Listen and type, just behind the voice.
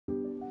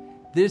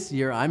This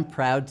year, I'm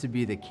proud to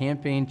be the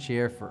campaign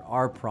chair for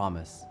Our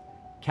Promise,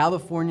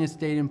 California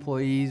State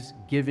Employees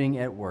Giving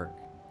at Work.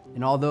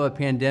 And although a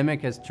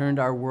pandemic has turned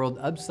our world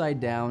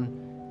upside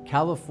down,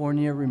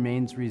 California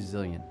remains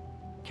resilient.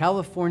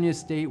 California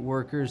state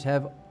workers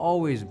have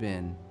always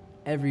been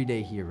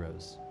everyday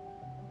heroes,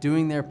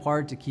 doing their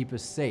part to keep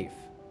us safe,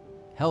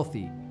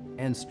 healthy,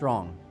 and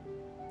strong.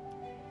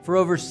 For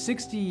over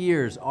 60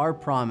 years, Our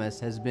Promise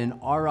has been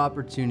our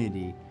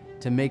opportunity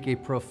to make a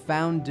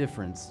profound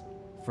difference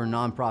for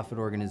nonprofit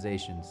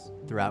organizations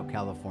throughout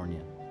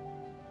California.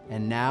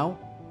 And now,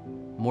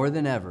 more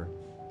than ever,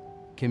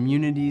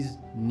 communities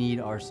need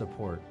our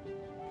support.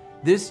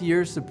 This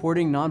year,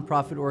 supporting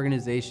nonprofit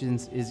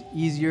organizations is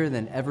easier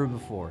than ever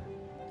before.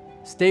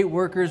 State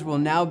workers will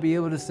now be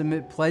able to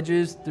submit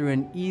pledges through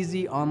an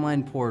easy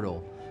online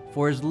portal.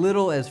 For as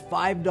little as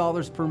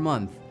 $5 per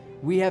month,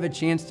 we have a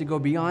chance to go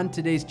beyond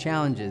today's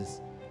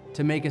challenges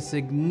to make a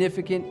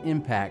significant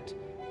impact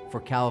for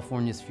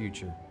California's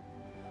future.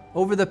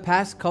 Over the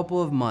past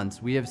couple of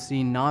months, we have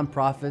seen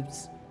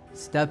nonprofits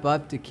step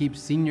up to keep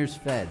seniors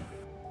fed,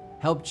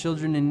 help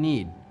children in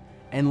need,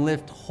 and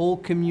lift whole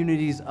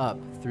communities up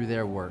through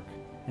their work.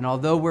 And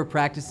although we're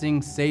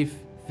practicing safe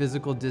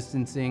physical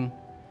distancing,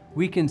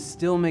 we can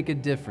still make a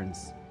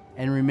difference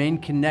and remain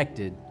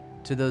connected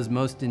to those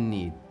most in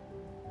need.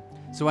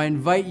 So I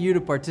invite you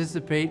to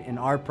participate in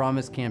Our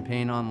Promise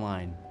campaign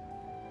online.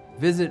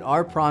 Visit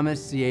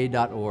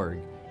ourpromiseca.org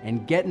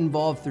and get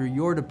involved through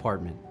your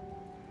department.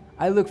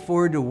 I look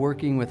forward to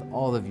working with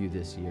all of you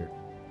this year,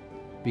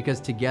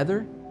 because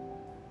together,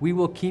 we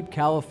will keep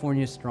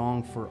California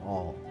strong for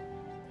all.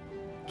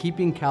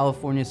 Keeping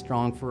California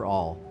strong for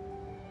all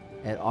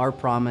at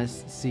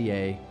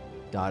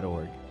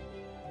ourpromiseca.org.